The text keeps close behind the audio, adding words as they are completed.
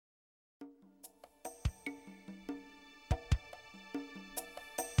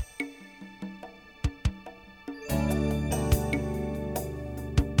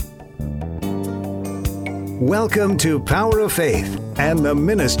Welcome to Power of Faith and the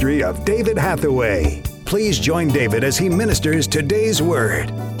ministry of David Hathaway. Please join David as he ministers today's word.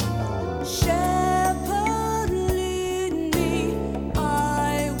 Shepherd, lead me,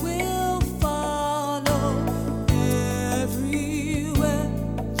 I will follow everywhere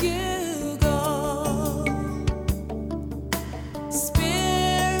you go.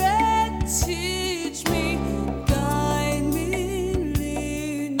 Spirit, teach me, guide me,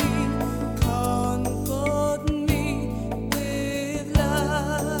 lead me, comfort me with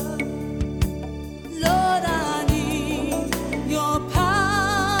love. Lord, I need your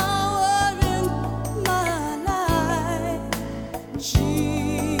power in my life.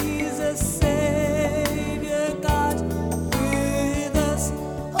 Jesus, Savior, God with us.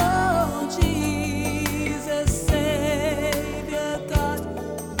 Oh, Jesus, Savior, God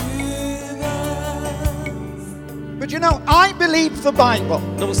with us. But you know, I believe the Bible,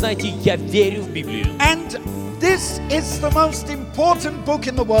 Но вы знаете, я верю в Библию. and this is the most important book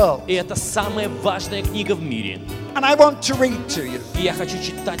in the world. И это самая важная книга в мире. And I want to read to you И я хочу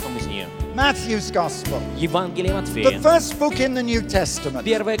читать вам из нее. Matthew's Gospel, Евангелие the Матфея. first book in the New Testament,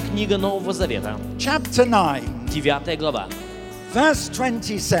 Первая книга Нового Завета. chapter 9, 9 глава. verse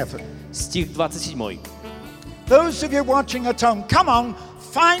 27. Стих 27. Those of you watching at home, come on,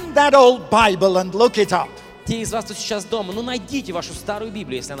 find that old Bible and look it up. Те из вас, кто сейчас дома, найдите вашу старую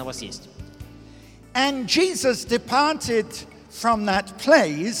Библию, если она у вас есть. And Jesus departed from that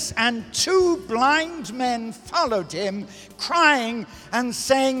place, and two blind men followed him, crying and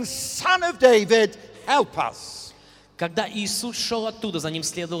saying, Son of David, help us. Когда Иисус шел оттуда, за ним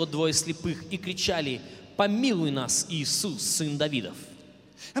следовало двое слепых и кричали: «Помилуй нас, Иисус, сын Давидов».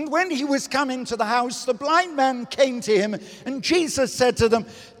 And when he was come into the house, the blind man came to him, and Jesus said to them,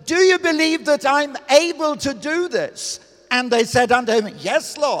 Do you believe that I'm able to do this? And they said unto him,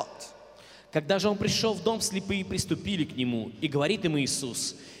 Yes, Lord. Когда же он пришел в дом, слепые приступили к нему, и говорит им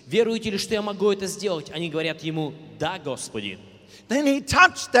Иисус: «Веруете ли, что я могу это сделать?» Они говорят ему: «Да, Господи». Then he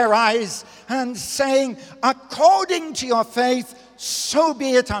touched their eyes, and saying, According to your faith, so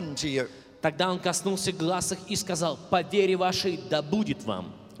be it unto you. Тогда он коснулся глаз их и сказал: «По вере вашей да будет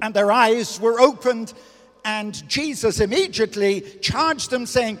вам». And their eyes were opened, and Jesus immediately charged them,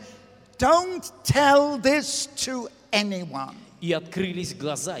 saying, Don't tell this to anyone. И открылись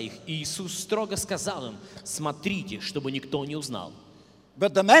глаза их, и Иисус строго сказал им: «Смотрите, чтобы никто не узнал».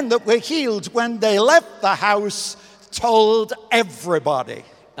 But the men that were healed, when they left the house, told everybody.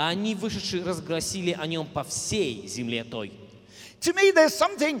 А они, вышедшие, разгласили о нем по всей земле той. To me, there's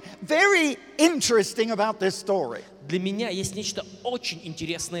something very interesting about this story. Для меня есть нечто очень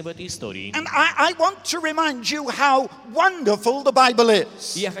интересное в этой истории. And I want to remind you how wonderful the Bible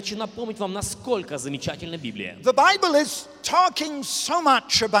is. И я хочу напомнить вам, насколько замечательна Библия. The Bible is talking so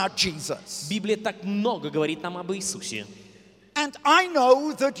much about Jesus. Библия так много говорит нам об Иисусе. And I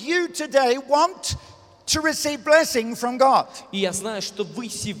know that you today want to receive blessing from God. И я знаю, что вы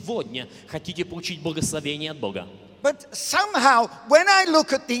сегодня хотите получить благословение от Бога. But somehow, when I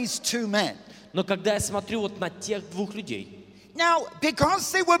look at these two men, Но когда я смотрю вот на тех двух людей, now,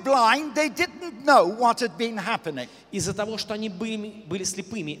 because they were blind, they didn't know what had been happening. из-за того, что они были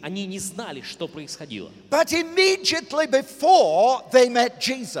слепыми, они не знали, что происходило. But immediately before they met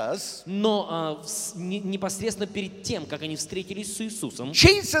Jesus, Но непосредственно перед тем, как они встретились с Иисусом,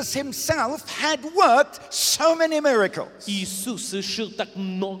 Jesus himself had worked so many miracles. Иисус совершил так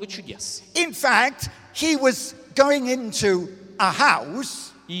много чудес. In fact, he was going into a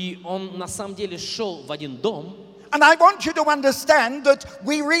house, И он на самом деле шел в один дом. and I want you to understand that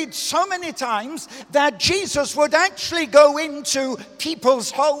we read so many times that Jesus would actually go into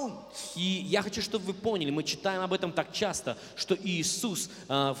people's homes. И я хочу, чтобы вы поняли, мы читаем об этом так часто, что Иисус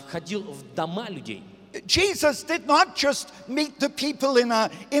входил в дома людей. Jesus did not just meet the people in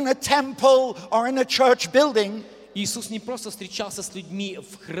a temple or in a church building. Иисус не просто встречался с людьми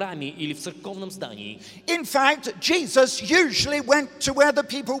в храме или в церковном здании. In fact, Jesus usually went to where the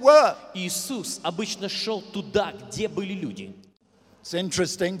people were. Иисус обычно шел туда, где были люди. It's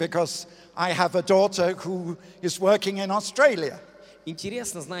interesting because I have a daughter who is working in Australia.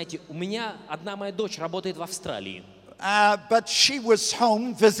 Интересно, знаете, у меня одна моя дочь работает в Австралии. But she was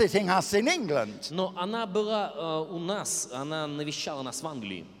home visiting us in England. Но она была у нас, она навещала нас в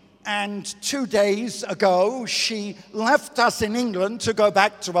Англии. And 2 days ago, she left us in England to go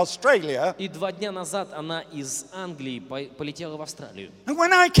back to Australia. И 2 дня назад она из Англии полетела в Австралию. And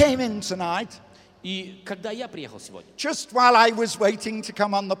when I came in tonight, И когда я приехал сегодня, just while I was waiting to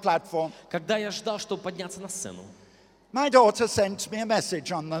come on the platform, когда я ждал, чтобы подняться на сцену, my daughter sent me a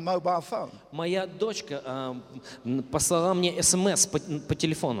message on the mobile phone. моя дочка послала мне СМС по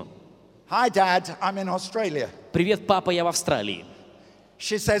телефону. Hi, Dad, I'm in Australia. «Привет, папа, я в Австралии».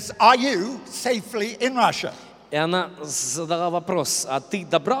 She says, are you safely in Russia? И она задала вопрос: «А ты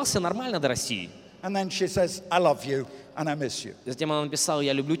добрался нормально до России?» And then she says, I love you and I miss you. И затем она написала: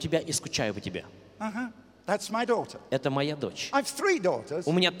 «Я люблю тебя и скучаю по тебе». That's my daughter. Это моя дочь. I have 3 daughters.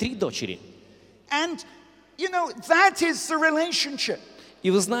 У меня 3 дочери. And, you know, that is the relationship. И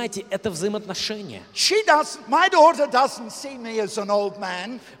вы знаете, это взаимоотношения. My daughter doesn't see me as an old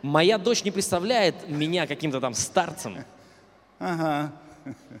man. Моя дочь не представляет меня каким-то там старцем.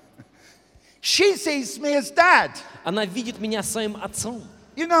 She sees me as dad. Она видит меня своим отцом.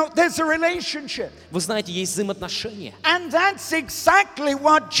 You know, there's a relationship. Вы знаете, есть взаимоотношения. And that's exactly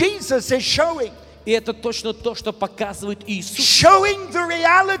what Jesus is showing. И это точно то, что показывает Иисус. Showing the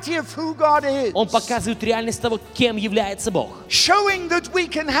reality of who God is. Он показывает реальность того, кем является Бог. Showing that we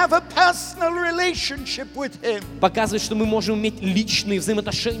can have a personal relationship with Him. Показывает, что мы можем иметь личные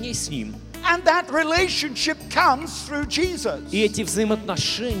взаимоотношения с Ним. And that relationship comes through Jesus. И эти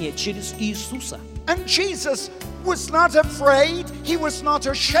взаимоотношения через Иисуса. And Jesus was not afraid, He was not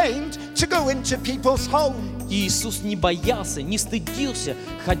ashamed to go into people's homes. Иисус не боялся, не стыдился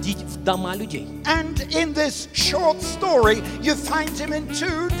ходить в дома людей. And in this short story, you find Him in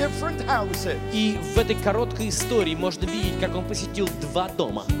 2 different houses. И в этой короткой истории можно видеть, как Он посетил 2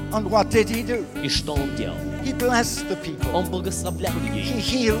 дома. And what did He do? И что Он делал? He blessed the people. Он благословлял He людей.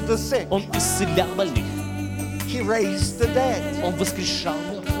 healed the sick. Он исцелял больных. He raised the dead. Он воскрешал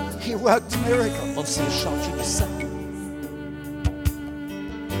мертвых. He worked miracles. Он совершал чудеса.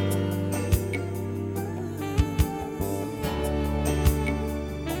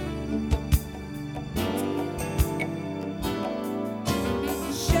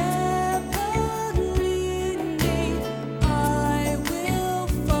 Shepherd, lead me, I will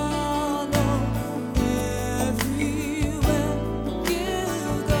follow everywhere you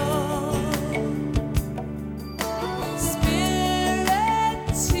go. Spirit,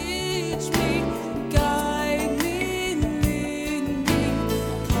 teach me, guide me, lead me,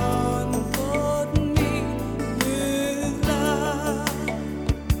 comfort me with love.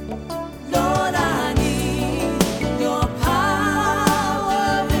 Lord, I need your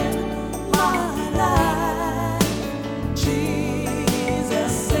power in my life.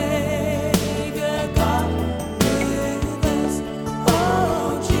 Jesus, Savior, God with us.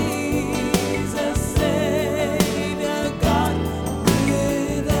 Oh, Jesus, Savior, God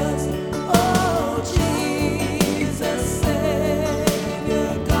with us. Oh, Jesus, Savior,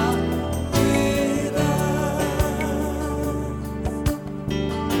 God with us.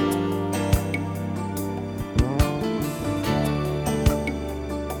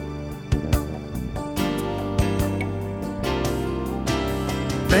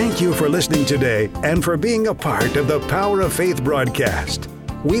 Thank you for listening today and for being a part of the Power of Faith broadcast.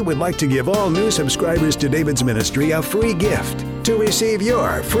 We would like to give all new subscribers to David's ministry a free gift. To receive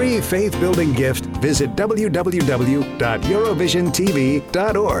your free faith-building gift, visit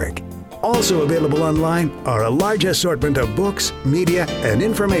www.eurovisiontv.org. Also available online are a large assortment of books, media, and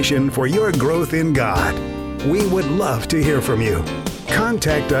information for your growth in God. We would love to hear from you.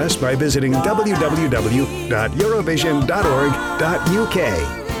 Contact us by visiting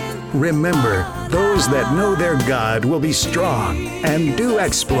www.eurovision.org.uk. Remember, those that know their God will be strong and do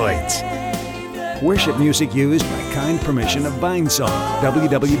exploits. Worship music used by kind permission of Vinesong.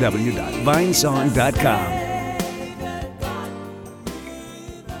 www.vinesong.com.